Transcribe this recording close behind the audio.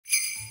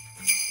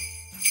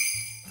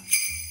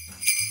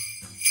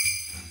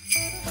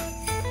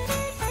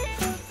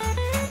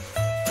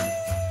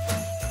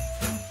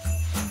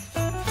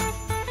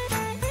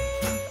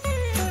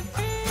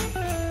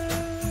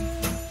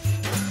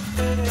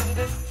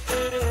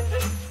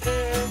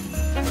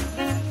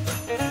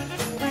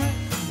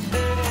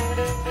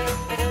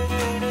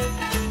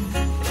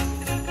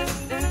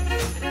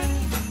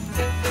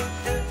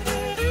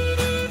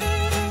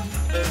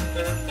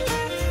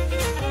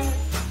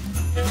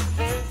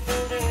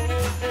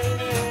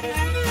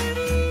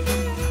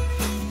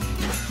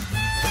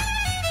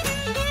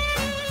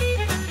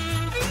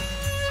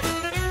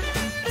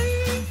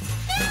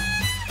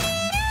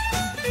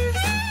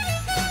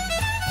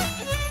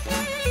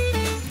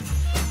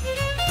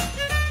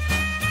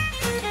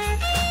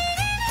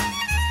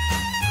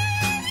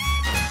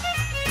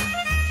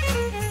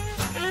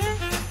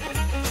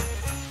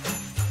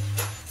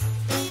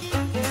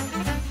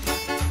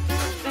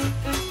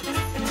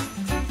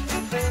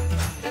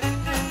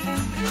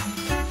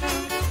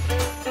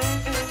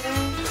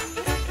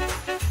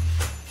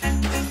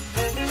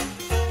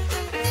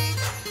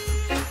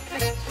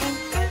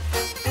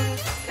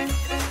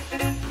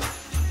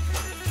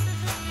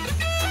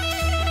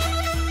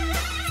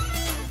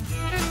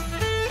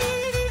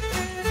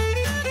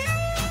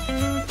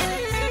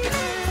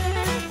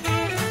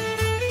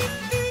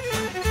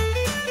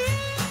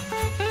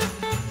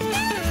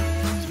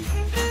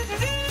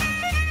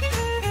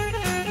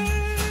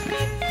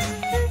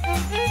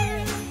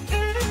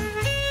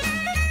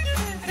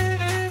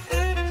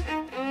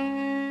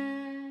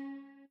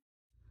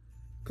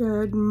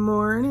Good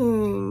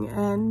morning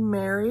and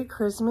Merry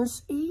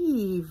Christmas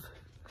Eve.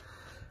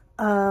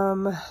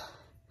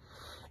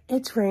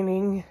 It's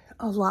raining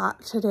a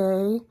lot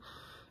today.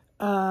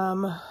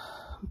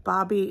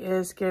 Bobby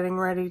is getting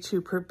ready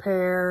to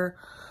prepare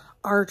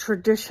our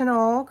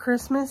traditional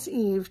Christmas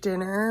Eve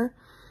dinner.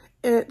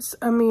 It's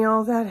a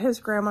meal that his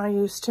grandma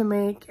used to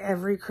make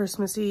every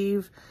Christmas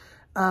Eve.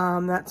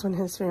 That's when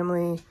his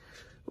family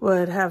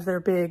would have their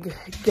big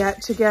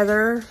get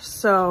together.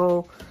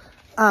 So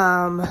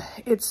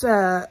it's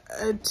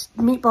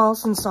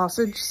meatballs and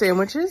sausage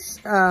sandwiches.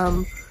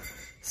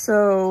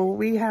 So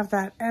we have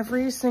that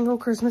every single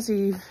Christmas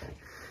Eve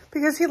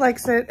because he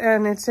likes it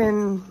and it's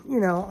in, you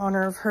know,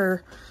 honor of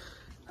her.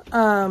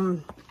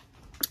 And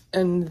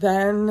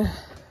then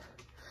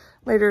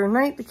later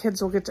tonight, the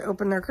kids will get to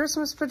open their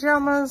Christmas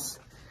pajamas.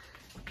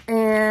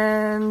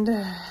 And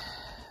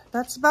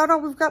that's about all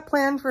we've got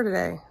planned for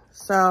today.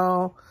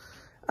 So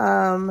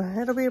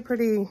it'll be a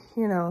pretty,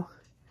 you know,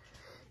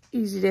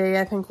 easy day.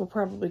 I think we'll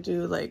probably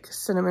do like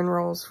cinnamon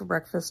rolls for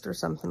breakfast or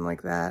something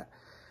like that.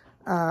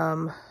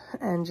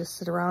 And just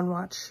sit around,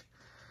 watch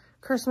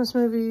Christmas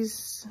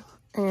movies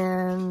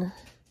and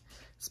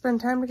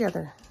spend time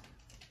together.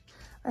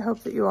 I hope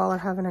that you all are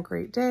having a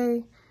great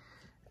day,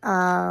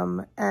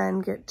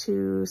 and get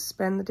to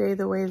spend the day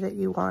the way that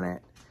you want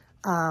it.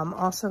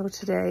 Also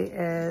today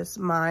is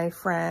my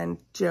friend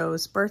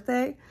Joe's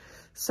birthday.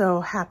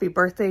 So happy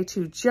birthday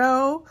to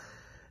Joe.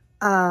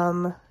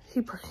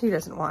 He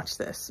doesn't watch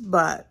this,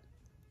 but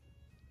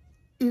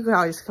you can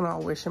always come out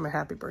and wish him a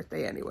happy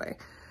birthday anyway.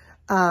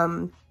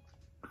 I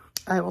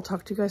will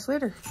talk to you guys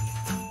later.